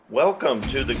Welcome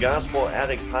to the Gospel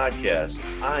Addict Podcast.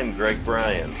 I'm Greg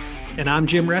Bryan. And I'm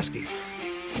Jim Reske.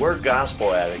 We're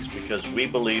gospel addicts because we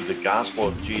believe the gospel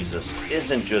of Jesus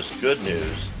isn't just good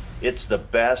news, it's the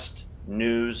best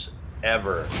news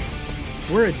ever.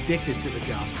 We're addicted to the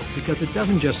gospel because it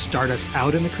doesn't just start us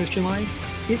out in the Christian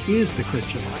life, it is the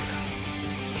Christian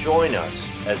life. Join us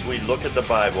as we look at the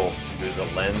Bible through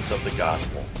the lens of the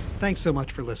gospel. Thanks so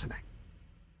much for listening.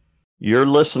 You're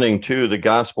listening to the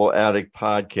Gospel Addict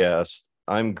Podcast.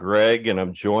 I'm Greg, and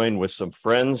I'm joined with some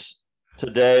friends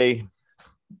today.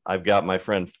 I've got my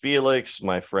friend Felix,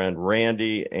 my friend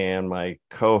Randy, and my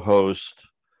co-host,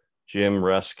 Jim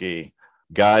Reske.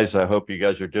 Guys, I hope you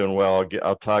guys are doing well.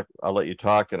 I'll let you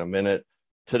talk in a minute.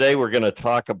 Today, we're going to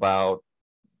talk about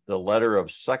the letter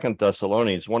of 2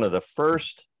 Thessalonians, one of the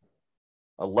first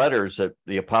letters that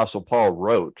the Apostle Paul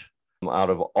wrote.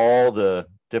 Out of all the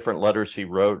different letters he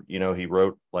wrote, he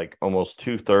wrote like almost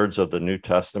 2/3 of the New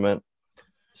Testament.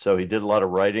 So he did a lot of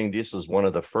writing. This is one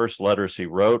of the first letters he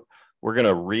wrote. We're going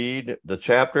to read the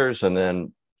chapters and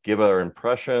then give our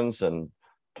impressions and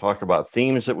talk about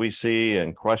themes that we see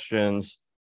and questions.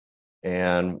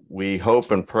 And we hope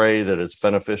and pray that it's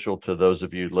beneficial to those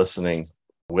of you listening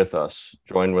with us.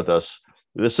 Join with us.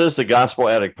 This is the Gospel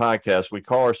Addict Podcast. We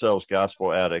call ourselves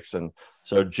Gospel Addicts. And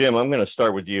so, Jim, I'm going to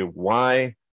start with you.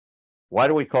 Why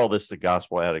do we call this the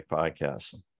Gospel Addict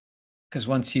Podcast? Because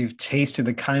once you've tasted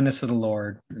the kindness of the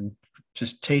Lord and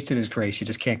just tasted his grace, you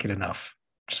just can't get enough.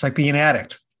 Just like being an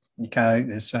addict. You got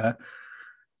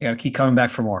to keep coming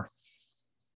back for more.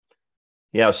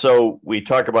 Yeah, so we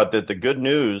talk about that the good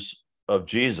news of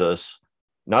Jesus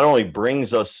not only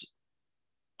brings us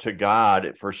to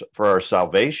God for our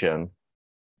salvation,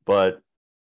 but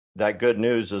that good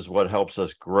news is what helps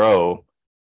us grow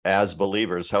as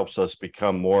believers, helps us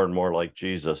become more and more like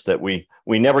Jesus, that we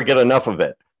never get enough of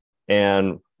it.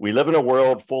 And we live in a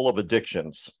world full of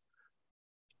addictions.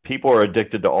 People are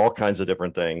addicted to all kinds of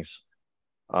different things.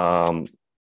 One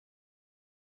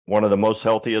of the most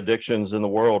healthy addictions in the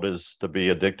world is to be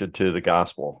addicted to the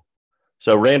gospel.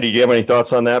 So, Randy, do you have any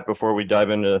thoughts on that before we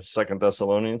dive into 2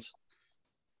 Thessalonians?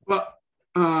 Well,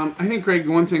 I think, Greg,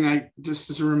 the one thing just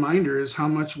as a reminder is how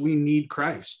much we need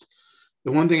Christ.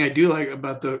 The one thing I do like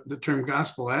about the term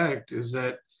gospel addict is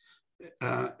that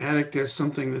addict is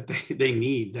something that they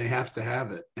need. They have to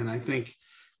have it. And I think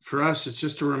for us, it's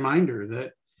just a reminder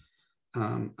that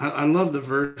I love the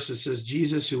verse that says,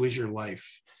 Jesus, who is your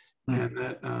life. And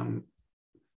that,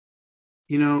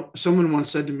 someone once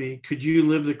said to me, could you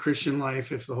live the Christian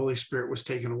life if the Holy Spirit was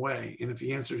taken away? And if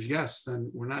the answer is yes,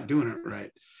 then we're not doing it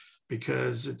right.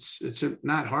 Because it's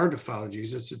not hard to follow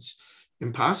Jesus. It's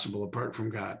impossible apart from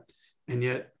God. And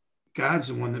yet God's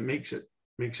the one that makes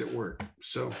it work.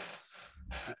 So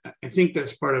I think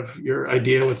that's part of your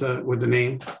idea with the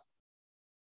name.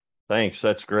 Thanks.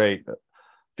 That's great.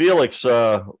 Felix,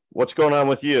 what's going on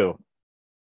with you?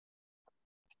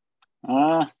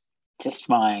 Just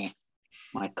my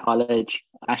college,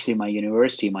 actually my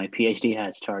university, my PhD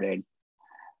has started,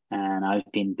 and I've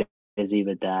been busy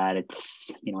with that. It's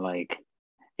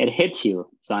it hits you.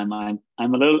 So I'm a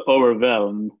little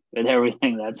overwhelmed with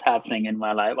everything that's happening in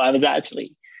my life.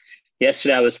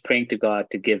 Yesterday I was praying to God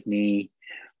to give me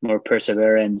more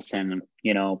perseverance and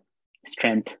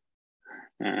strength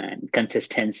and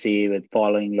consistency with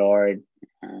following Lord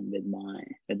and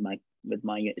with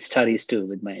my studies too,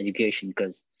 with my education,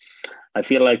 because I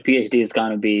feel like PhD is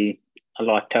going to be a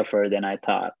lot tougher than I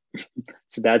thought.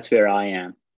 So that's where I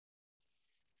am.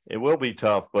 It will be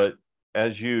tough, but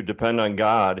as you depend on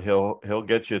God, he'll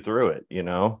get you through it,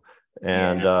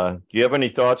 And do you have any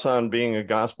thoughts on being a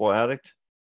gospel addict?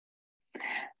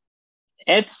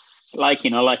 It's like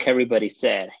everybody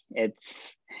said,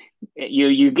 it's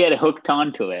you get hooked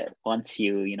onto it once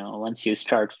you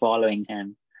start following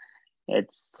him.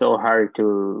 It's so hard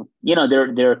to,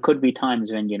 there could be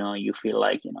times when, you feel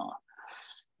like,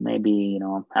 maybe,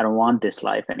 I don't want this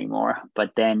life anymore.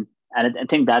 But then, and I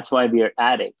think that's why we are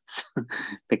addicts,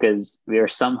 because we are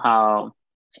somehow,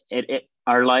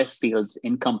 our life feels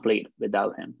incomplete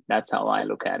without him. That's how I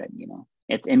look at it.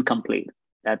 It's incomplete.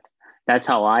 That's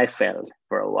how I felt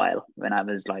for a while when I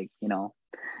was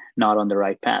not on the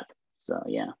right path. So,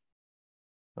 yeah.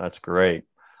 That's great.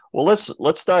 Well,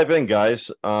 let's dive in,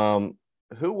 guys.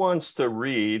 Who wants to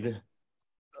read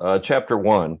chapter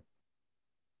 1?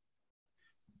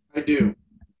 I do.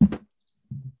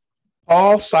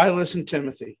 Paul, Silas, and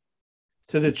Timothy,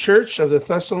 to the church of the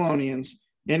Thessalonians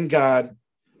in God,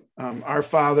 our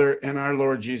Father and our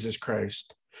Lord Jesus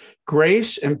Christ.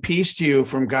 Grace and peace to you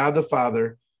from God the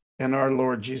Father and our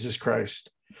Lord Jesus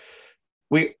Christ.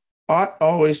 We ought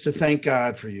always to thank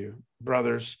God for you,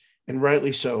 brothers, and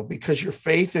rightly so, because your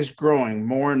faith is growing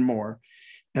more and more,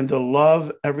 and the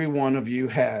love every one of you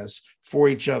has for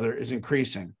each other is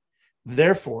increasing.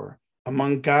 Therefore,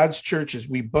 among God's churches,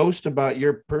 we boast about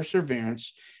your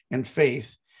perseverance and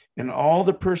faith in all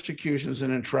the persecutions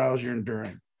and trials you're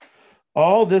enduring.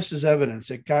 All this is evidence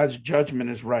that God's judgment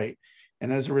is right,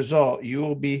 and as a result, you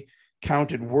will be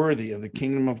counted worthy of the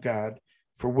kingdom of God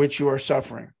for which you are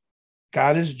suffering.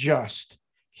 God is just.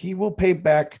 He will pay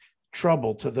back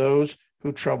trouble to those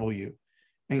who trouble you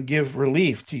and give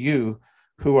relief to you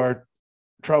who are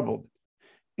troubled,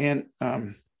 and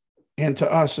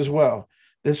to us as well.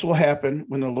 This will happen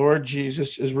when the Lord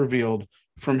Jesus is revealed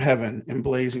from heaven in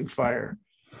blazing fire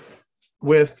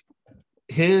with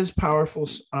his powerful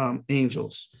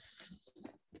angels.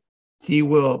 He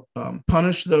will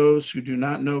punish those who do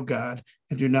not know God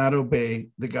and do not obey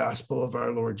the gospel of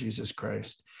our Lord Jesus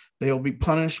Christ. They will be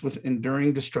punished with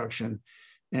enduring destruction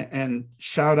and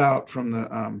shout out from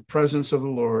the presence of the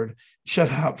Lord, shut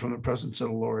out from the presence of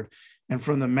the Lord and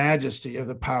from the majesty of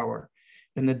the power.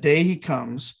 In the day he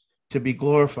comes to be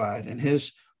glorified in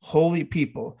his holy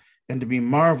people and to be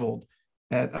marveled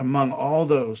at among all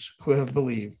those who have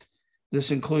believed.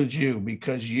 This includes you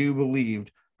because you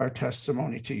believed our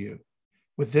testimony to you.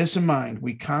 With this in mind,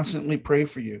 we constantly pray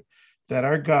for you that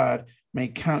our God may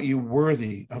count you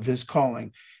worthy of his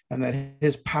calling and that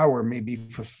his power may be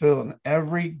fulfilled in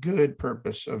every good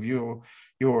purpose of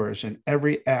yours and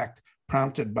every act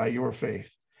prompted by your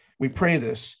faith. We pray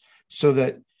this so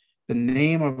that the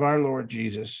name of our Lord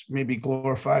Jesus may be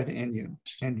glorified in you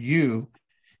and you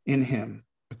in him,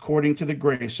 according to the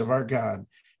grace of our God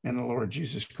and the Lord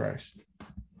Jesus Christ.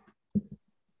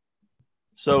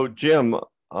 So, Jim,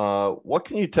 what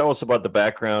can you tell us about the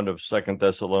background of 2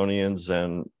 Thessalonians,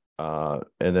 and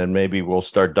then maybe we'll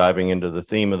start diving into the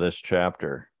theme of this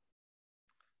chapter.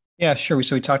 Yeah, sure.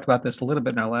 So we talked about this a little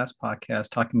bit in our last podcast,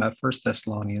 talking about 1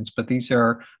 Thessalonians, but these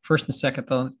are 1 and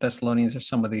 2 Thessalonians are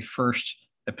some of the first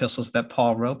epistles that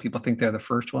Paul wrote. People think they're the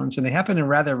first ones, and they happen in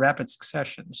rather rapid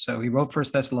succession. So he wrote 1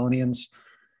 Thessalonians.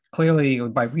 Clearly,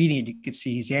 by reading it, you could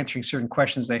see he's answering certain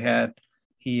questions they had.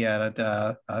 He had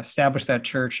established that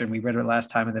church, and we read it last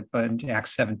time in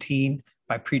Acts 17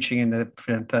 by preaching in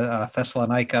the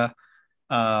Thessalonica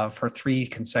for 3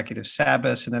 consecutive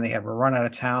Sabbaths, and then they had a run out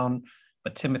of town.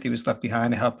 But Timothy was left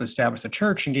behind to help establish the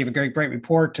church and gave a great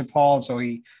report to Paul. And so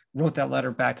he wrote that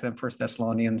letter back to them, 1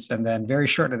 Thessalonians, and then very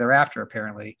shortly thereafter,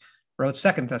 apparently, wrote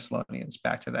 2 Thessalonians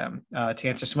back to them to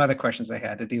answer some other questions they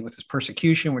had to deal with this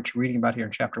persecution, which we're reading about here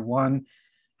in chapter 1.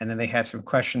 And then they had some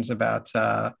questions about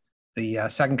the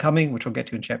second coming, which we'll get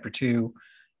to in chapter 2.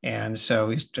 And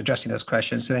so he's addressing those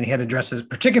questions. And then he had to address a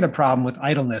particular problem with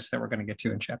idleness that we're going to get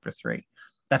to in chapter 3.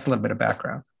 That's a little bit of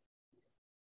background.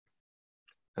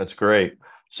 That's great.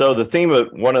 So the theme of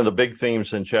one of the big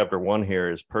themes in chapter 1 here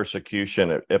is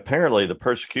persecution. Apparently the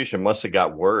persecution must have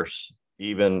got worse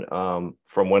even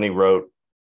from when he wrote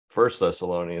 1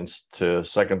 Thessalonians to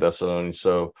 2 Thessalonians.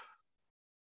 So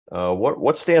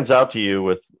what stands out to you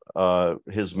with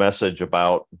his message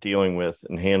about dealing with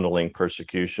and handling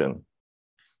persecution?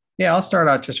 Yeah, I'll start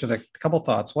out just with a couple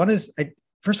thoughts. One is,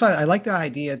 first of all, I like the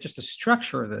idea, just the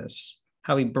structure of this,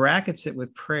 how he brackets it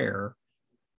with prayer.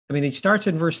 I mean, he starts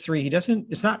in verse 3.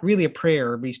 It's not really a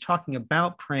prayer, but he's talking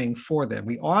about praying for them.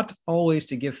 We ought always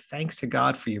to give thanks to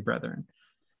God for you, brethren.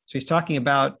 So he's talking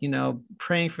about,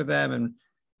 praying for them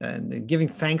and giving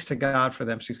thanks to God for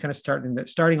them. So he's kind of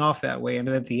starting off that way. And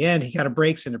then at the end, he kind of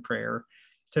breaks into prayer.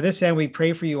 To this end, we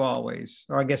pray for you always.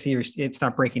 Or I guess it's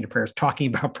not breaking to prayer, it's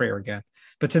talking about prayer again.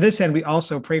 But to this end, we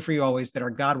also pray for you always that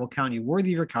our God will count you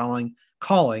worthy of your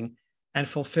calling and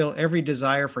fulfill every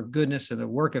desire for goodness and the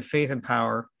work of faith and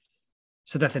power,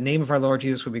 so that the name of our Lord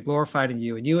Jesus will be glorified in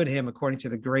you and you in him, according to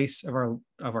the grace of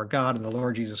our God and the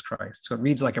Lord Jesus Christ. So it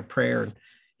reads like a prayer. And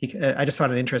I just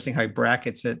thought it interesting how he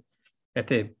brackets it at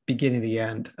the beginning and the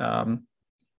end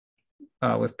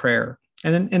with prayer.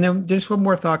 And then there's one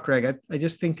more thought, Greg. I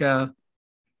just think, I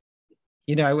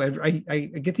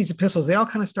get these epistles. They all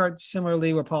kind of start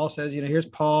similarly, where Paul says, here's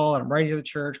Paul, and I'm writing to the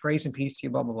church, grace and peace to you,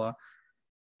 blah, blah, blah.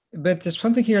 But there's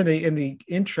something here in the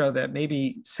intro that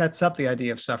maybe sets up the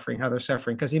idea of suffering, how they're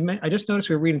suffering. Because I just noticed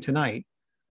we were reading tonight,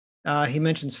 he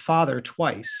mentions Father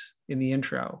twice in the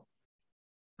intro.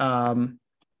 So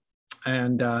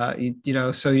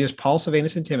just Paul,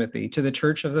 Silvanus, and Timothy, to the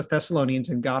church of the Thessalonians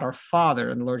and God our Father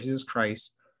and the Lord Jesus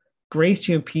Christ, grace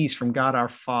to you and peace from God our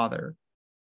Father.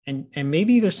 And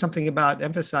maybe there's something about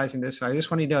emphasizing this. So I just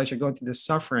want you to know, as you're going through this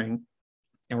suffering,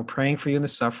 and we're praying for you in the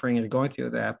suffering, and you're going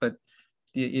through that, but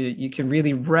you can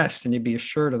really rest and you be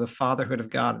assured of the fatherhood of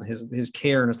God and his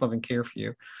care and his loving care for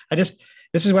you.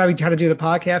 this is why we try to do the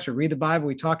podcast. We read the Bible,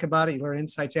 we talk about it, you learn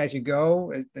insights as you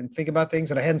go and think about things.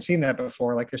 And I hadn't seen that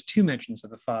before. Like there's 2 mentions of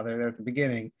the Father there at the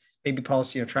beginning. Maybe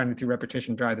Paul's, trying to, through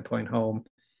repetition, drive the point home.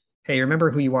 Hey,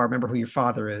 remember who you are, remember who your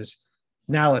Father is.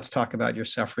 Now let's talk about your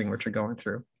suffering, what you're going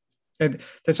through. And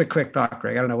that's a quick thought,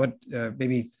 Greg. I don't know what,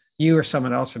 maybe you or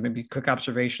someone else, and maybe quick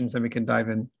observations, then we can dive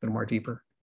in a little more deeper.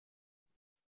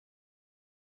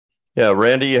 Yeah,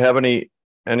 Randy, you have any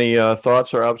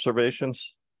thoughts or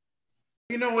observations?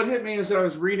 What hit me as I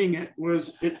was reading it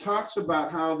was it talks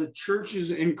about how the church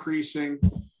is increasing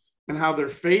and how their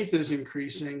faith is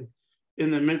increasing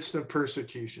in the midst of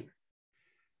persecution.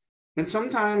 And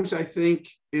sometimes I think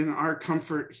in our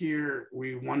comfort here,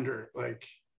 we wonder, like,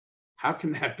 how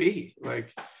can that be?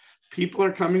 Like, people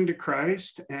are coming to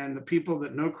Christ, and the people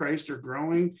that know Christ are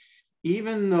growing,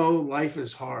 even though life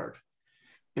is hard.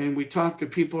 And we talk to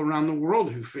people around the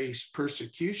world who face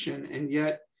persecution, and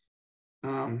yet,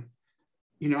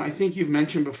 I think you've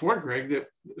mentioned before, Greg, that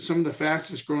some of the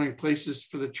fastest growing places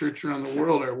for the church around the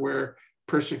world are where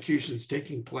persecution is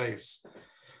taking place.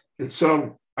 And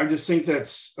so I just think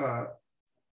that's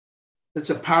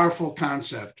a powerful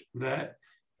concept that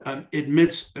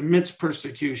amidst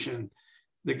persecution,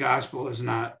 the gospel is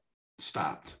not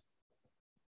stopped.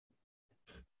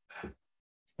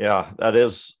 Yeah, it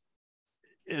is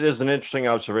an interesting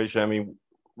observation. I mean,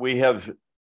 we have,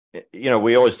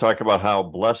 we always talk about how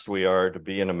blessed we are to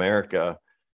be in America,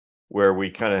 where we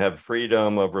kind of have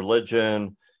freedom of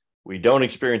religion. We don't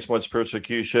experience much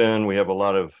persecution. We have a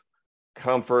lot of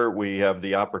comfort. We have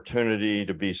the opportunity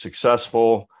to be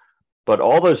successful, but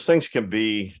all those things can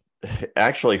be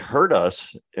actually hurt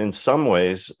us in some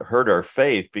ways, hurt our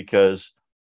faith, because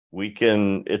we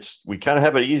kind of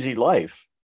have an easy life.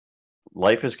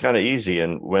 Life is kind of easy.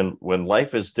 And when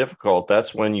life is difficult,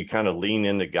 that's when you kind of lean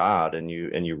into God and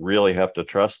you really have to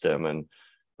trust him. And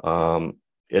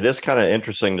it is kind of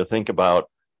interesting to think about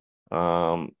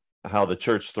how the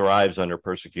church thrives under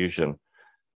persecution.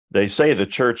 They say the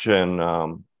church in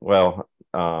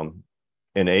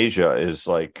Asia is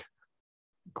like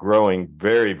growing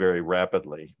very, very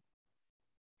rapidly.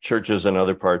 Churches in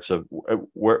other parts of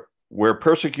where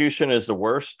persecution is the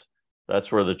worst, that's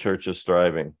where the church is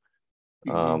thriving.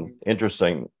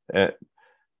 Interesting.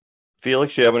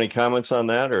 Felix, you have any comments on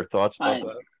that or thoughts about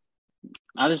that?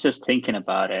 I was just thinking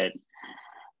about it.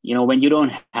 When you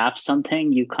don't have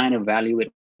something, you kind of value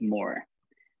it more.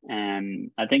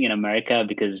 And I think in America,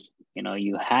 because,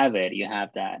 you have it, you have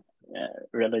that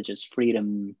religious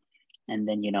freedom. And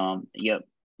then,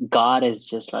 God is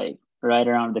just like right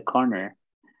around the corner.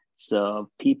 So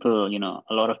people,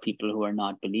 a lot of people who are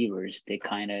not believers, they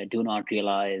kind of do not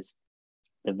realize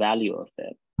the value of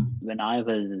it. When I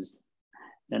was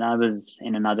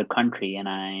in another country and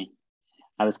I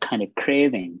was kind of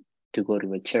craving to go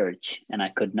to a church and I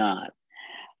could not,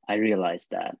 I realized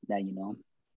that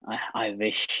I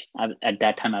wish, at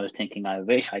that time I was thinking, I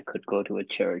wish I could go to a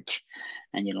church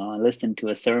and, I listened to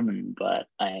a sermon, but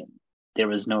there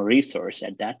was no resource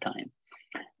at that time.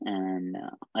 And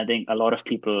I think a lot of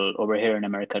people over here in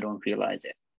America don't realize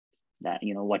it, that,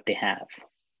 what they have.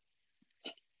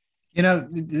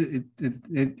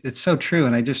 It's so true.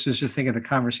 And I was just thinking of the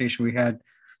conversation we had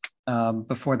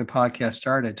before the podcast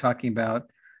started, talking about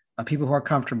people who are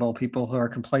comfortable, people who are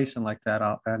complacent like that.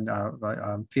 And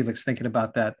Felix thinking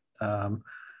about that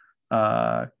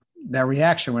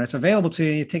reaction when it's available to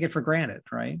you, you take it for granted,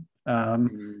 right?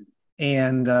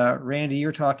 And Randy,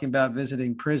 you're talking about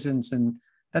visiting prisons, and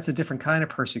that's a different kind of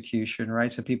persecution,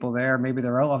 right? So people there, maybe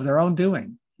they're of their own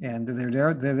doing, and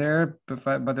they're there,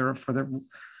 but they're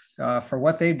for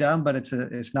what they've done, but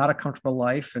it's not a comfortable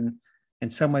life. And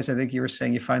in some ways, I think you were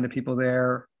saying you find that people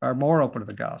there are more open to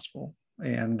the gospel,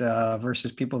 and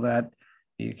versus people that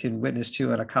you can witness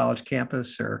to at a college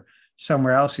campus or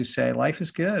somewhere else who say, life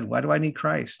is good. Why do I need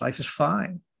Christ? Life is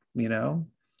fine.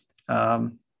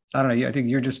 I don't know. I think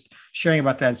you're just sharing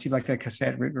about that. It seemed like that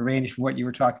cassette, Randy, from what you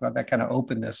were talking about, that kind of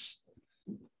openness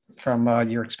from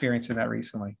your experience in that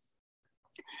recently.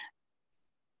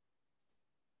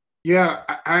 Yeah,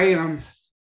 I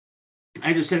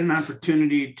just had an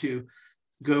opportunity to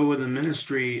go with a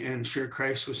ministry and share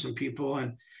Christ with some people.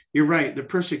 And you're right, the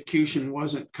persecution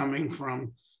wasn't coming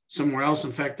from somewhere else.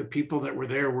 In fact, the people that were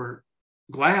there were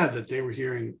glad that they were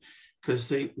hearing, because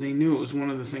they knew it was one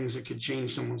of the things that could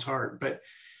change someone's heart. But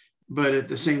at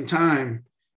the same time,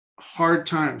 hard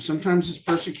times. Sometimes it's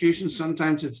persecution,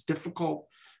 sometimes it's difficult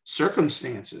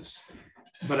circumstances.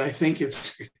 But I think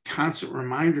it's a constant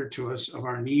reminder to us of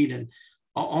our need, and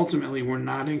ultimately we're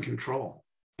not in control.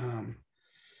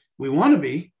 We want to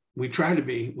be, we try to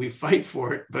be, we fight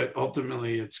for it, but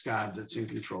ultimately it's God that's in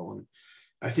control.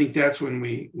 I think that's when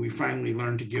we finally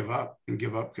learn to give up and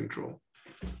give up control.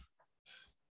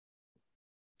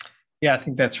 Yeah, I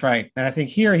think that's right. And I think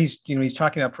here he's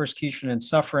talking about persecution and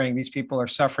suffering. These people are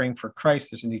suffering for Christ.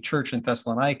 There's a new church in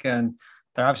Thessalonica, and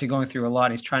they're obviously going through a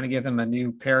lot. He's trying to give them a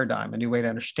new paradigm, a new way to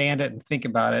understand it and think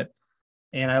about it.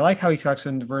 And I like how he talks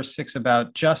in verse 6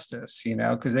 about justice,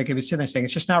 because they could be sitting there saying,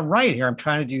 it's just not right here. I'm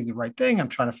trying to do the right thing. I'm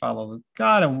trying to follow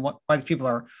God. And why these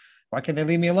people why can't they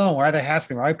leave me alone? Why are they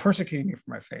hassling me? Why are they persecuting me for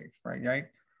my faith? Right.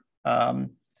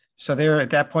 So they're at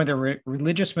that point, they're a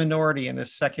religious minority in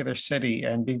this secular city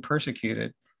and being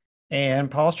persecuted.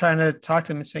 And Paul's trying to talk to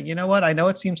them and say, you know what? I know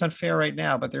it seems unfair right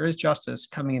now, but there is justice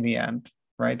coming in the end,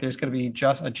 right? There's going to be a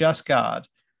just God.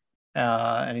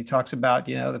 And he talks about,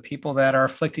 the people that are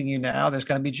afflicting you now, there's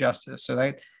going to be justice. So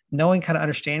that knowing, kind of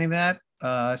understanding that,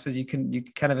 so you can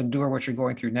kind of endure what you're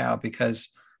going through now, because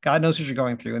God knows what you're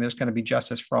going through, and there's going to be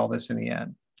justice for all this in the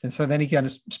end. And so then he kind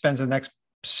of spends the next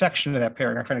section of that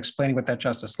paragraph and explaining what that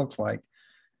justice looks like.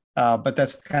 But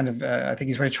that's kind of, I think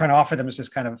he's really trying to offer them as this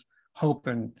kind of hope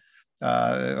and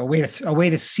a way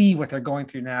to see what they're going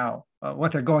through now,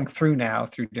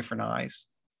 through different eyes.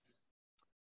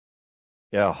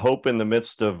 Yeah, hope in the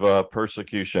midst of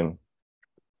persecution.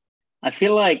 I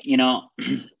feel like,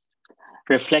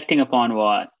 reflecting upon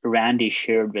what Randy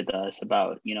shared with us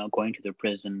about, going to the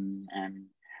prison and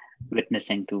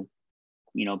witnessing to,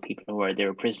 people who are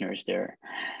there, prisoners there.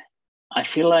 I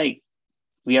feel like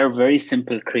we are a very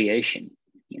simple creation.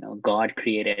 God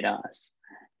created us,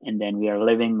 and then we are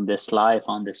living this life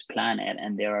on this planet,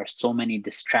 and there are so many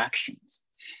distractions.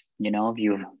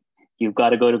 You've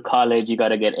got to go to college, you got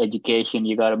to get education,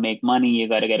 you got to make money, you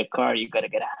got to get a car, you got to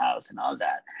get a house and all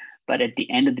that. But at the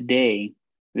end of the day,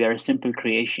 we are a simple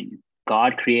creation.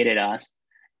 God created us,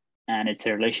 and it's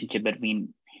a relationship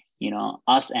between,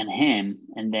 us and him.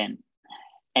 And then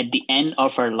at the end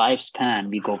of our lifespan,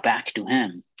 we go back to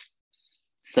him.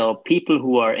 So people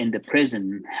who are in the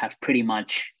prison have pretty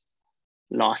much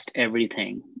lost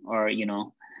everything, or,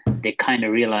 they kind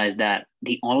of realize that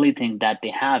the only thing that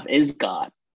they have is God.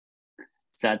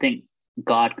 So I think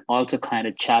God also kind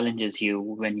of challenges you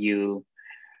when you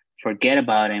forget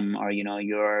about him, or,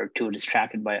 you're too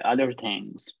distracted by other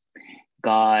things.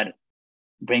 God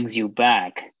brings you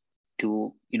back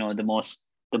to,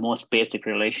 the most basic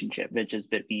relationship, which is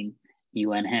between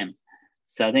you and him.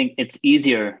 So I think it's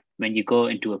easier when you go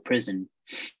into a prison.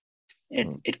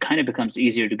 It kind of becomes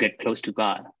easier to get close to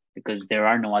God, because there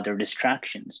are no other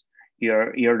distractions.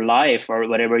 Your life, or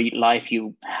whatever life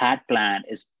you had planned,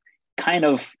 is kind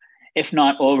of, if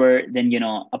not over, then,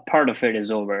 a part of it is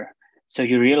over. So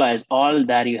you realize all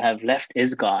that you have left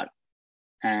is God.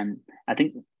 And I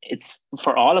think it's,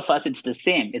 for all of us, it's the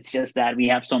same. It's just that we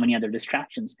have so many other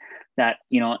distractions that,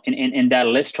 in that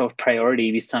list of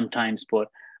priority, we sometimes put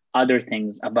other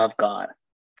things above God.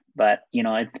 But,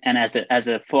 and as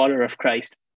a follower of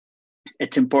Christ,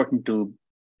 it's important to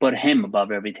put him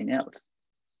above everything else.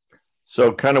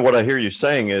 So kind of what I hear you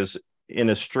saying is, in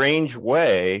a strange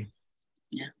way,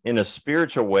 in a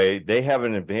spiritual way, they have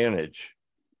an advantage.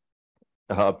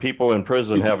 People in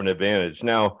prison have an advantage.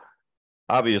 Now,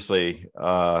 obviously,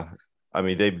 they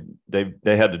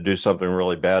had to do something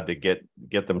really bad to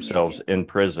get themselves in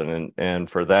prison, and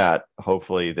for that,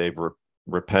 hopefully, they've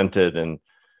repented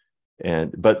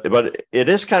but it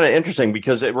is kind of interesting,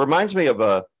 because it reminds me of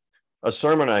a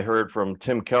sermon I heard from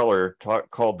Tim Keller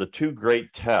called "The Two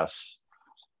Great Tests."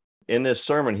 In this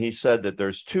sermon, he said that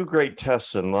there's two great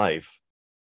tests in life.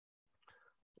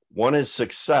 One is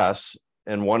success,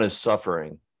 and one is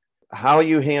suffering. How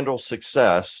you handle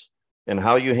success and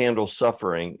how you handle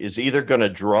suffering is either going to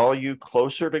draw you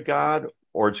closer to God,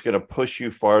 or it's going to push you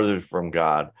farther from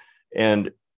God.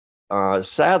 And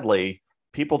sadly,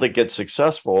 people that get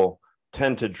successful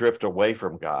tend to drift away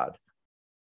from God,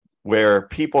 where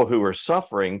people who are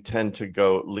suffering tend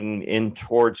to lean in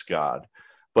towards God.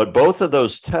 But both of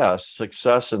those tests,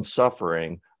 success and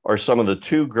suffering, are some of the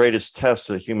two greatest tests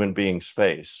that human beings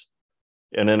face.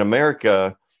 And in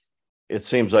America, it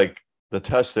seems like the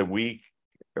test that we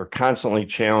are constantly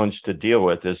challenged to deal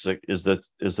with is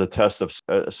the test of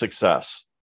success.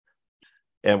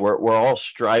 And we're all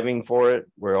striving for it.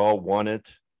 We all want it.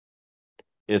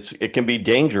 It can be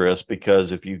dangerous,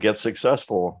 because if you get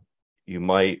successful, you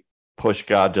might push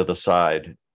God to the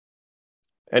side.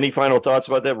 Any final thoughts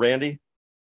about that, Randy?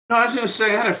 No, I was going to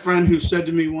say, I had a friend who said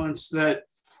to me once that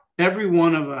every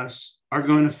one of us are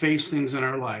going to face things in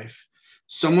our life.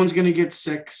 Someone's going to get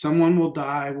sick. Someone will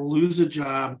die. We'll lose a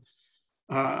job.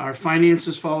 Our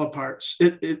finances fall apart.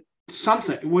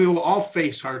 Something. We will all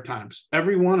face hard times,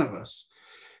 every one of us.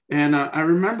 And I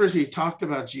remember as he talked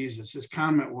about Jesus, his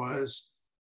comment was,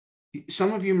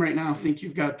 some of you right now think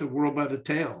you've got the world by the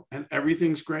tail and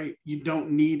everything's great. You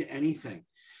don't need anything.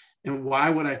 And why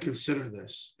would I consider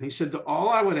this? And he said that all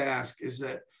I would ask is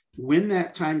that when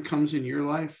that time comes in your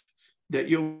life, that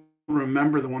you'll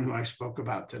remember the one who I spoke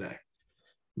about today,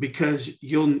 because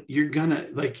you're gonna,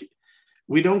 like,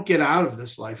 we don't get out of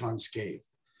this life unscathed.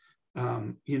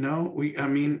 I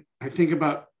think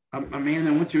about a man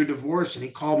that went through a divorce, and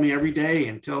he called me every day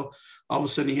until all of a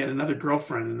sudden he had another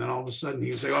girlfriend. And then all of a sudden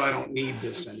he was like, oh, I don't need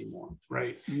this anymore.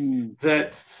 Right.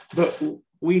 But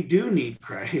we do need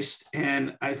Christ.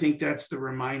 And I think that's the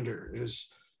reminder,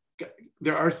 is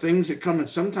there are things that come, and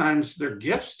sometimes they're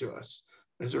gifts to us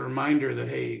as a reminder that,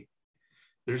 hey,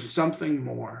 there's something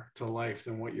more to life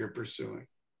than what you're pursuing.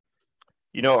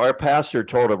 You know, our pastor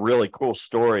told a really cool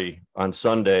story on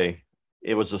Sunday.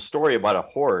 It was a story about a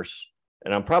horse,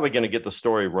 and I'm probably going to get the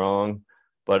story wrong,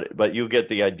 but you get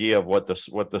the idea of what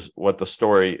the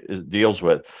story deals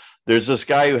with. There's this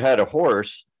guy who had a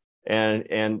horse,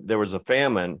 and there was a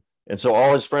famine, and so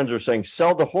all his friends were saying,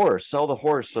 sell the horse,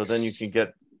 so then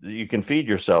you can feed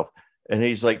yourself. And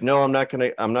he's like, no, I'm not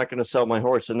gonna sell my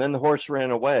horse. And then the horse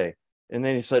ran away. And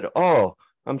then he said, oh,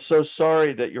 I'm so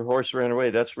sorry that your horse ran away.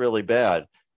 That's really bad.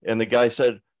 And the guy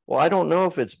said, well, I don't know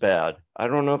if it's bad. I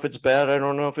don't know if it's bad. I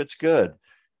don't know if it's good.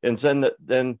 And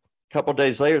then a couple of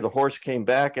days later, the horse came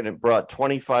back, and it brought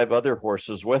 25 other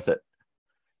horses with it.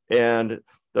 And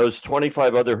those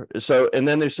 25 other, and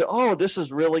then they said, oh, this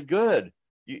is really good.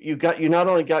 You not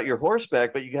only got your horse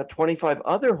back, but you got 25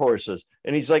 other horses.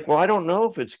 And he's like, well, I don't know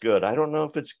if it's good. I don't know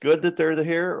if it's good that they're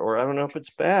here, or I don't know if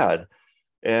it's bad.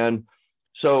 And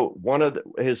so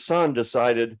his son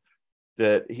decided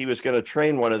that he was going to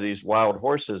train one of these wild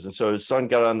horses. And so his son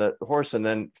got on the horse and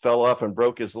then fell off and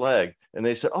broke his leg. And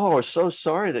they said, oh, we're so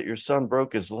sorry that your son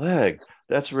broke his leg.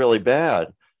 That's really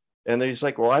bad. And then he's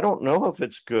like, well, I don't know if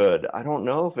it's good. I don't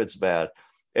know if it's bad.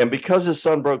 And because his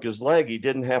son broke his leg, he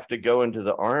didn't have to go into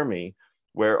the army,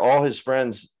 where all his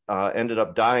friends ended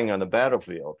up dying on the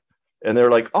battlefield. And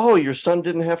they're like, oh, your son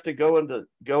didn't have to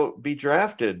go be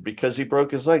drafted because he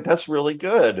broke his leg. That's really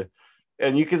good.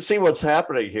 And you can see what's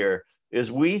happening here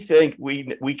is we think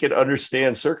we can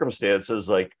understand circumstances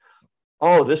like,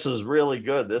 oh, this is really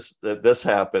good, that this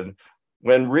happened,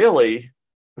 when really,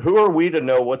 who are we to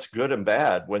know what's good and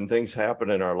bad when things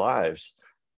happen in our lives?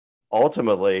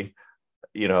 Ultimately,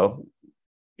 we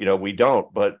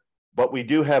don't, but we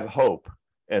do have hope.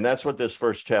 And that's what this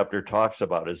first chapter talks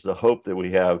about, is the hope that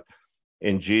we have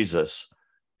in Jesus.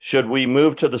 Should we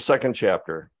move to the second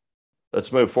chapter?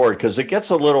 Let's move forward, because it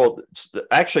gets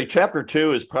actually, chapter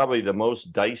 2 is probably the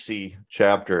most dicey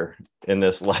chapter in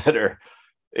this letter.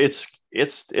 It's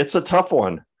a tough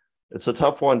one. It's a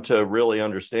tough one to really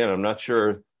understand. I'm not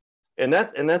sure. And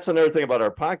that's another thing about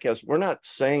our podcast. We're not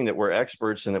saying that we're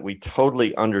experts and that we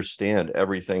totally understand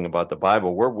everything about the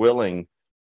Bible. We're willing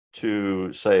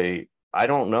to say, I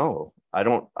don't know. I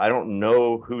don't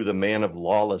know who the man of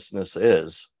lawlessness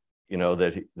is,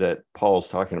 that Paul's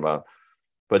talking about.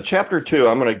 But chapter 2,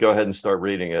 I'm going to go ahead and start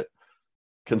reading it.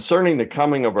 Concerning the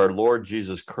coming of our Lord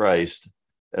Jesus Christ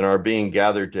and our being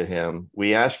gathered to him,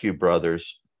 we ask you,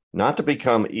 brothers, not to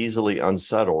become easily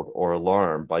unsettled or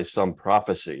alarmed by some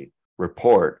prophecy,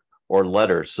 report, or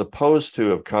letter supposed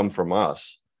to have come from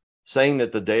us, saying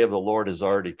that the day of the Lord has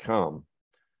already come.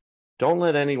 Don't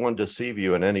let anyone deceive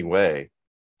you in any way,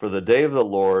 for the day of the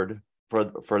Lord,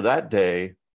 for that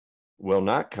day will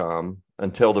not come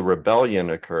until the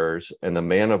rebellion occurs and the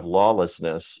man of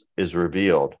lawlessness is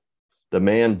revealed, the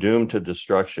man doomed to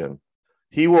destruction.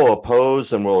 He will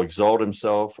oppose and will exalt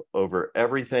himself over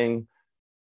everything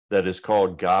that is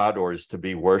called God or is to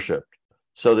be worshipped,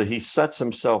 so that he sets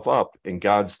himself up in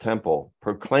God's temple,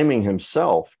 proclaiming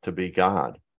himself to be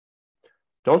God.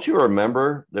 Don't you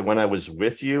remember that when I was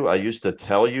with you, I used to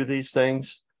tell you these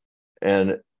things?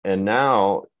 And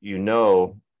now you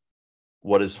know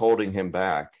what is holding him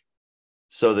back,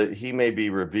 so that he may be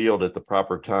revealed at the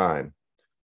proper time.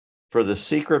 For the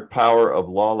secret power of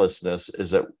lawlessness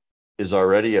is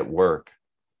already at work,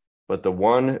 but the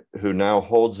one who now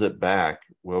holds it back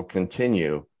will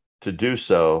continue to do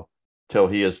so till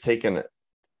he is taken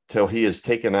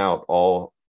out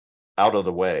of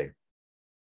the way.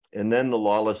 And then the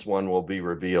lawless one will be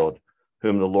revealed,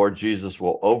 whom the Lord Jesus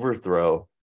will overthrow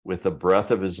with the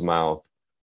breath of his mouth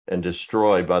and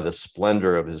destroy by the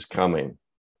splendor of his coming.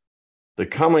 The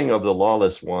coming of the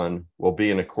lawless one will be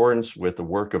in accordance with the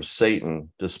work of Satan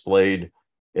displayed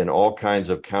in all kinds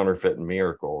of counterfeit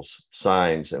miracles,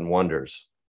 signs, and wonders,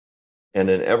 and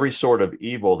in every sort of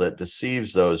evil that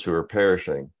deceives those who are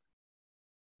perishing.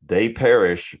 They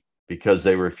perish because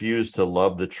they refuse to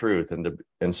love the truth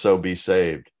and so be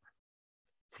saved.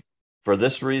 For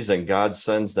this reason, God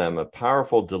sends them a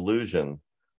powerful delusion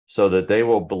so that they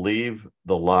will believe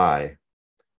the lie,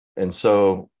 and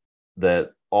so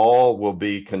that all will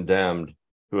be condemned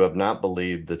who have not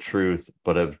believed the truth,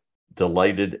 but have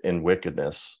delighted in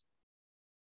wickedness.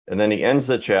 And then he ends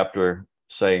the chapter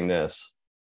saying this: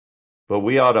 but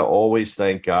we ought to always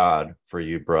thank God for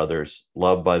you, brothers,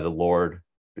 loved by the Lord,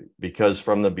 because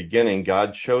from the beginning,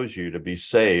 God chose you to be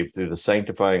saved through the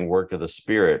sanctifying work of the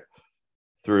Spirit,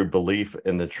 through belief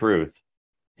in the truth.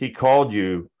 He called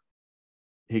you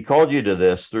to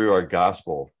this through our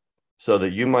gospel, so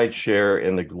that you might share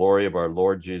in the glory of our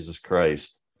Lord Jesus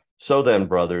Christ. So then,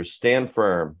 brothers, stand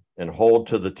firm and hold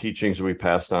to the teachings we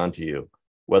passed on to you,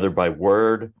 whether by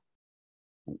word,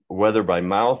 whether by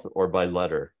mouth, or by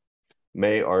letter.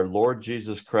 May our Lord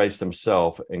Jesus Christ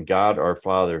himself and God our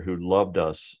Father, who loved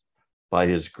us by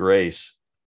his grace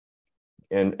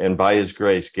and by his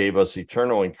grace gave us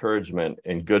eternal encouragement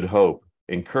and good hope,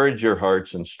 encourage your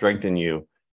hearts and strengthen you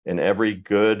in every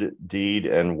good deed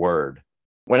and word.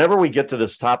 Whenever we get to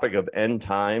this topic of end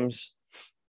times,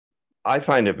 I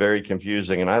find it very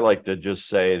confusing. And I like to just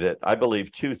say that I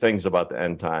believe two things about the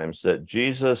end times: that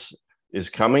Jesus is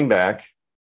coming back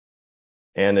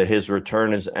and that his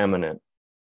return is imminent.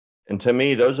 And to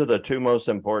me, those are the two most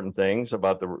important things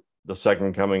about the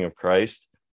second coming of Christ,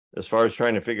 as far as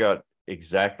trying to figure out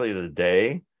exactly the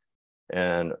day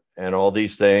and all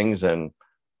these things, and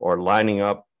or lining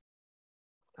up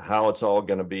how it's all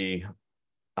going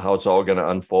to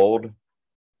unfold.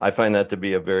 I find that to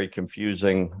be a very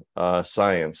confusing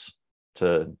science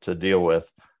to deal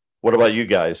with. What about you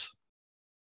guys?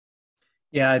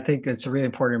 Yeah, I think it's really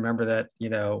important to remember that,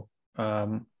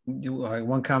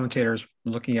 one commentator is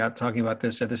talking about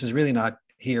this, said this is really not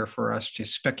here for us to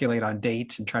speculate on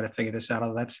dates and try to figure this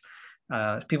out. That's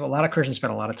a lot of Christians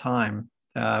spend a lot of time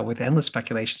with endless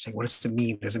speculation, saying, what does it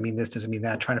mean? Does it mean this? Does it mean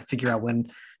that? Trying to figure out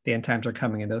when the end times are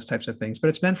coming and those types of things. But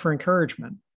it's meant for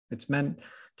encouragement. It's meant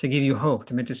to give you hope,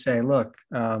 to meant to say, look,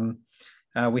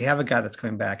 we have a God that's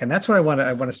coming back. And that's what I want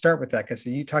to start with that, because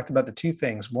you talked about the two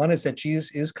things. One is that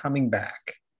Jesus is coming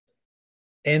back.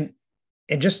 And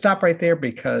just stop right there,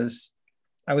 because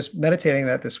I was meditating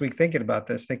that this week, thinking about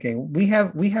this, thinking we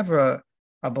have a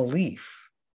belief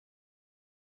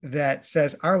that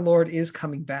says our Lord is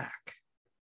coming back.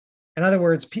 In other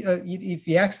words, if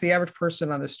you ask the average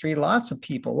person on the street, lots of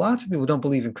people don't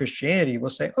believe in Christianity will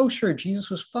say, oh, sure, Jesus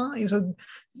was fine. He's a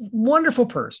wonderful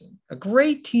person, a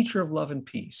great teacher of love and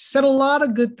peace, said a lot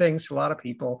of good things to a lot of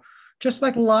people, just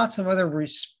like lots of other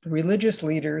religious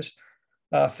leaders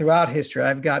throughout history.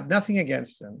 I've got nothing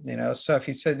against them, So if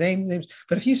you said names,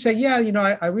 but if you say,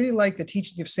 I really like the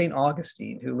teaching of St.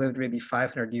 Augustine, who lived maybe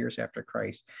 500 years after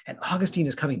Christ, and Augustine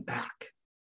is coming back.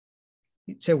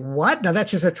 You'd say, what? Now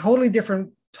that's just a totally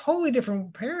different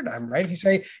paradigm, right? If you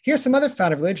say, here's some other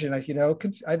founded religion, I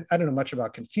don't know much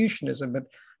about Confucianism,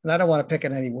 and I don't want to pick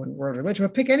on any one world religion,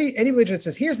 but pick any religion that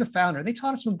says, here's the founder. They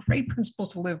taught us some great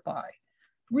principles to live by,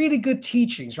 really good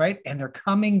teachings, right? And they're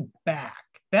coming back.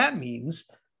 That means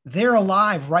they're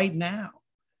alive right now.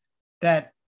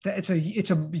 That it's a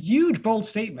huge, bold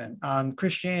statement on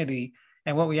Christianity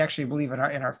and what we actually believe in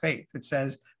our faith. It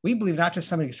says we believe not just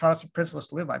somebody who taught us the principles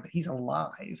to live by, but he's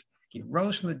alive. He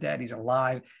rose from the dead. He's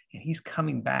alive, and he's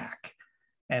coming back.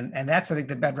 And that's, I think,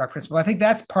 the bedrock principle. I think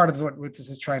that's part of what this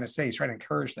is trying to say. He's trying to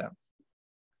encourage them.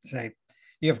 Say,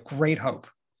 you have great hope,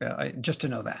 just to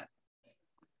know that.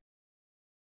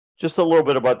 Just a little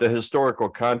bit about the historical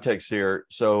context here.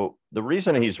 So the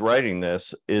reason he's writing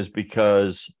this is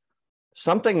because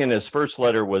something in his first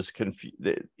letter was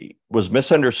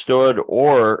misunderstood,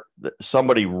 or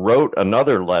somebody wrote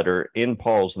another letter in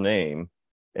Paul's name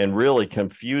and really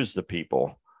confused the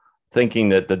people, thinking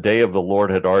that the day of the Lord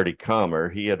had already come, or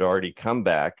he had already come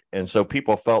back. And so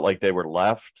people felt like they were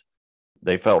left.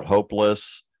 They felt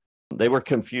hopeless. They were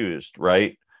confused,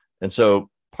 right? And so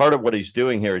part of what he's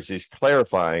doing here is he's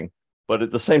clarifying, but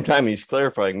at the same time he's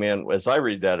clarifying, man, as I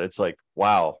read that, it's like,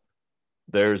 wow,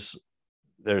 there's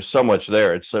so much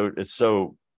there. It's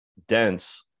so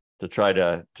dense to try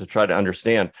to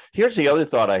understand. Here's the other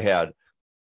thought I had.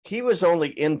 He was only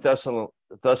in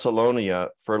Thessalonica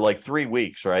for like 3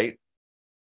 weeks, right?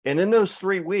 And in those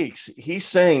 3 weeks, he's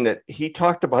saying that he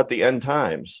talked about the end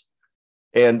times.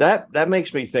 And that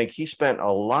makes me think he spent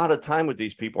a lot of time with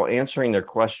these people answering their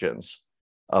questions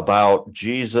about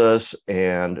Jesus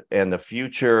and the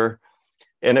future.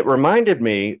 And it reminded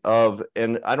me of,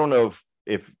 and I don't know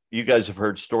if you guys have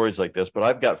heard stories like this, but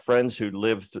I've got friends who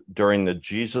lived during the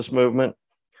Jesus movement,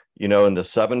 in the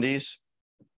 70s.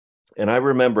 And I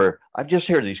remember, I've just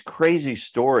heard these crazy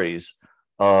stories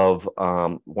of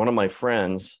one of my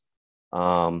friends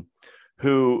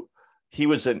who he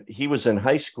was in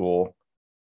high school,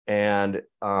 and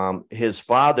his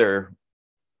father,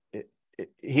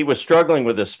 he was struggling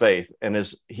with his faith,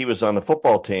 and he was on the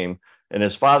football team, and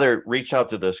his father reached out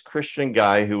to this Christian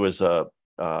guy who was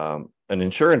an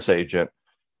insurance agent,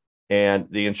 and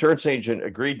the insurance agent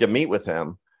agreed to meet with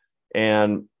him.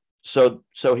 And so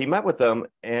he met with them,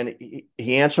 and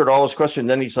he answered all his questions.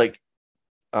 Then he's like,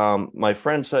 my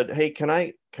friend said, "Hey, can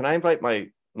I invite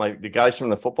the guys from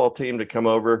the football team to come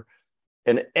over?"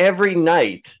 And every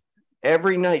night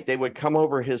they would come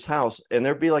over his house, and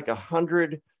there'd be like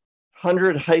 100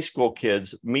 high school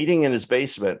kids meeting in his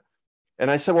basement.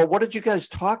 And I said, "Well, what did you guys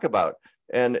talk about?"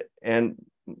 And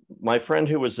my friend,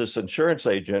 who was this insurance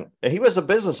agent, and he was a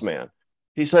businessman,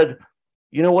 he said,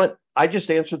 "You know what? I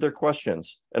just answered their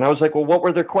questions." And I was like, "Well, what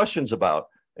were their questions about?"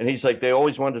 And he's like, "They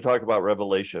always wanted to talk about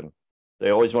Revelation. They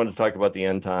always wanted to talk about the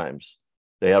end times.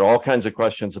 They had all kinds of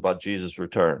questions about Jesus'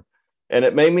 return." And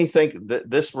it made me think that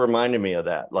this reminded me of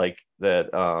that, like that,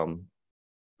 how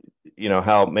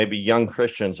maybe young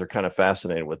Christians are kind of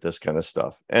fascinated with this kind of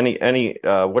stuff.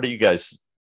 What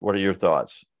are your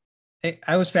thoughts?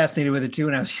 I was fascinated with it too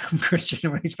when I was a young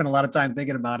Christian. When he spent a lot of time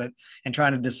thinking about it and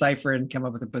trying to decipher it and come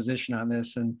up with a position on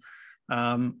this. And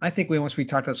I think we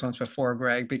talked about this once before,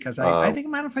 Greg, because I think,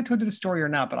 I don't know if I told you the story or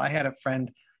not, but I had a friend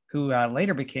who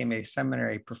later became a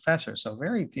seminary professor. So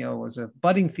was a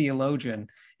budding theologian,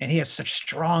 and he has such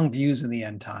strong views in the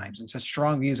end times and such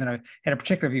strong views, and had a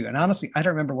particular view. And honestly, I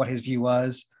don't remember what his view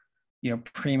was,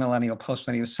 premillennial,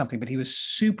 postmillennial, something, but he was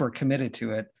super committed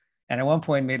to it. And at one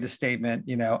point made the statement,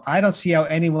 "I don't see how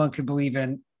anyone could believe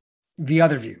in the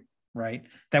other view," right?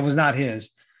 That was not his.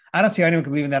 "I don't see how anyone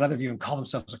could believe in that other view and call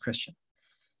themselves a Christian."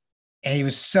 And he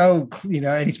was so,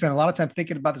 and he spent a lot of time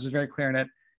thinking about this, was very clear in it.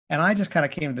 And I just kind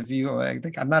of came to the view, I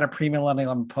think I'm not a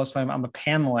premillennial, I'm a postmillennial, I'm a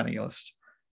panmillennialist.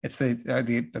 It's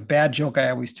the bad joke I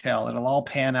always tell. It'll all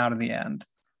pan out in the end,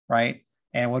 right?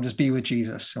 And we'll just be with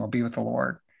Jesus, and we'll be with the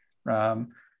Lord. But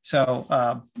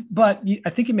I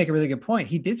think you make a really good point.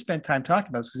 He did spend time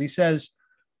talking about this, because he says,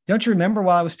 "Don't you remember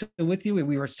while I was still with you,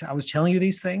 I was telling you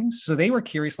these things?" So they were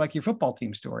curious, like your football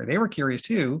team story. They were curious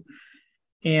too.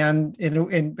 And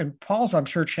Paul's, I'm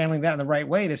sure, channeling that in the right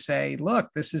way to say,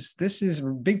 look, this is a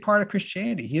big part of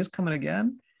Christianity. He is coming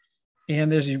again.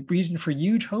 And there's a reason for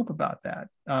huge hope about that.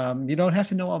 You don't have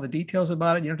to know all the details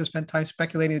about it. You don't have to spend time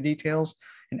speculating the details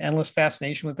and endless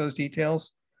fascination with those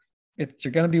details.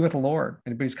 You're going to be with the Lord,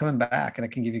 but he's coming back, and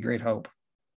it can give you great hope.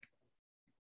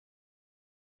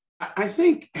 I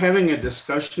think having a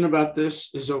discussion about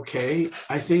this is okay.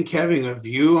 I think having a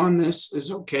view on this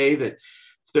is okay, that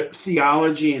the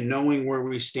theology and knowing where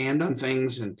we stand on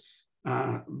things.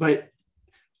 But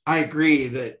I agree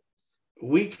that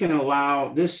we can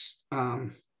allow this.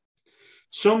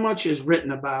 So much is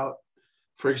written about,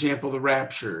 for example, the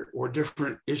rapture or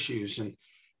different issues, and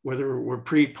whether we're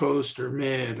pre, post, or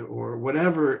mid, or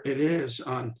whatever it is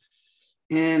on.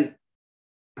 And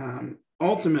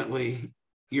ultimately,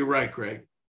 you're right, Greg.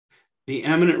 The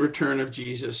imminent return of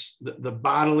Jesus, the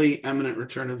bodily imminent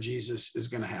return of Jesus, is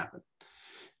going to happen.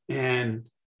 And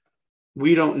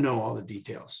we don't know all the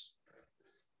details.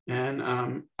 And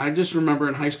I just remember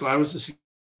in high school, I was the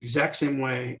exact same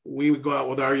way. We would go out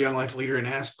with our young life leader and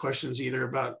ask questions either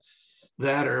about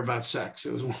that or about sex.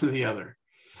 It was one or the other.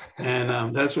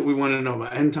 And that's what we wanted to know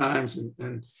about end times.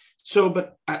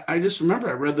 But I just remember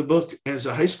I read the book as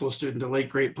a high school student, The Late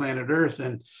Great Planet Earth,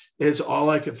 and it's all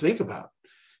I could think about.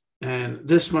 And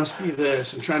this must be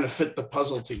this, and trying to fit the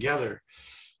puzzle together.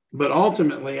 But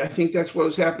ultimately, I think that's what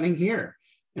was happening here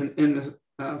in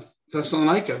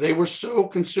Thessalonica. They were so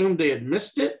consumed they had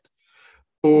missed it,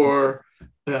 or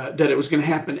that it was going to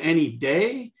happen any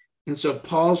day. And so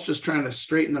Paul's just trying to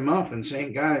straighten them up and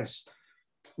saying, guys,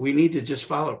 we need to just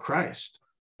follow Christ,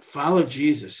 follow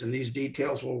Jesus, and these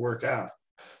details will work out.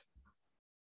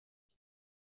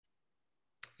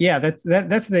 Yeah, that's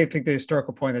I think the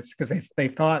historical point. That's because they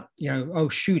thought, oh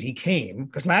shoot, he came,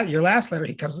 because your last letter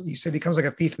you said he comes like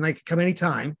a thief and he could come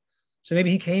anytime. So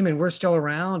maybe he came and we're still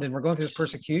around and we're going through this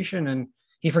persecution and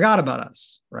he forgot about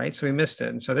us, right? So we missed it.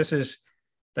 And so this is,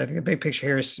 I think the big picture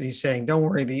here is he's saying, don't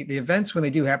worry, the events when they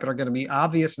do happen are going to be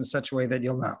obvious in such a way that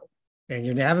you'll know, and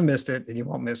you haven't missed it and you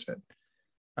won't miss it.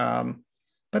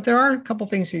 But there are a couple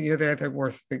of things that are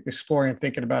worth exploring and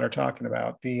thinking about or talking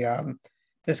about.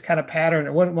 This kind of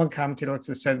pattern. One commentator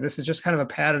said this is just kind of a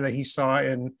pattern that he saw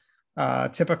in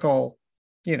typical,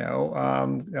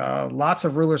 lots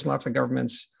of rulers and lots of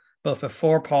governments, both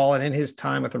before Paul and in his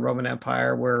time with the Roman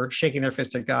Empire, were shaking their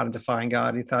fist at God and defying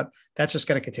God. He thought that's just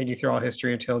going to continue through all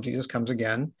history until Jesus comes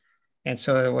again. And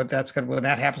so when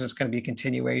that happens, it's going to be a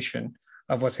continuation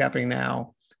of what's happening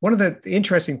now. one of the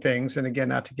interesting things, and again,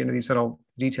 not to get into these little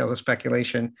details of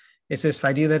speculation, is this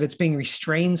idea that it's being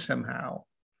restrained somehow,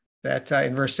 that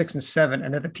in verse 6 and 7,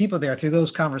 and that the people there through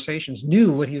those conversations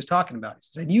knew what he was talking about. He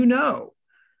said, you know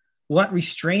what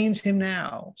restrains him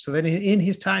now, so that in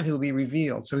his time he will be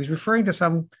revealed. So he's referring to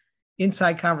some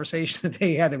inside conversation that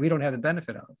they had that we don't have the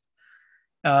benefit of.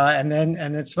 And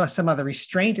then some other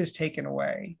restraint is taken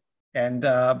away. And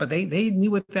but they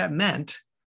knew what that meant.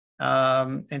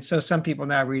 And so some people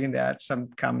now reading that, some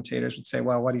commentators would say,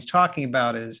 well, what he's talking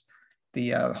about is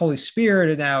the Holy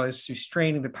Spirit now is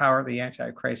restraining the power of the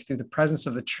Antichrist through the presence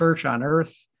of the church on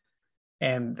earth.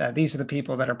 And these are the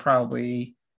people that are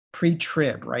probably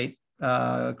pre-trib, right,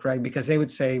 Greg? Because they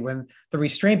would say when the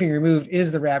restraint being removed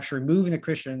is the rapture, removing the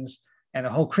Christians and the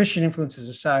whole Christian influence of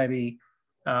society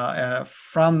and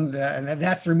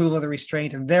that's the removal of the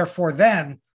restraint. And therefore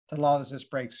then the lawlessness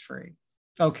breaks free.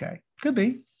 Okay, could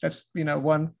be. That's,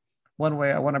 one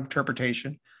way, one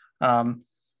interpretation. But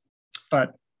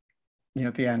at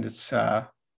the end, it's I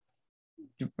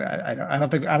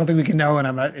don't think we can know,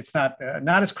 and it's not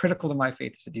as critical to my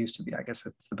faith as it used to be. I guess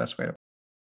it's the best way to.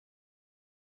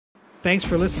 Thanks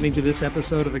for listening to this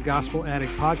episode of the Gospel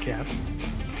Addict Podcast.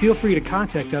 Feel free to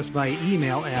contact us via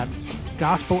email at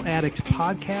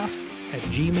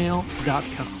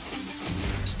gospeladdictpodcast@gmail.com.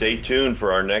 Stay tuned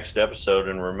for our next episode,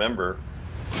 and remember,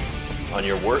 on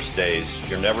your worst days,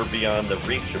 you're never beyond the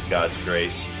reach of God's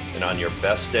grace, and on your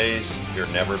best days, you're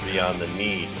never beyond the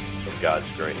need of God's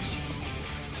grace.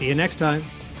 See you next time.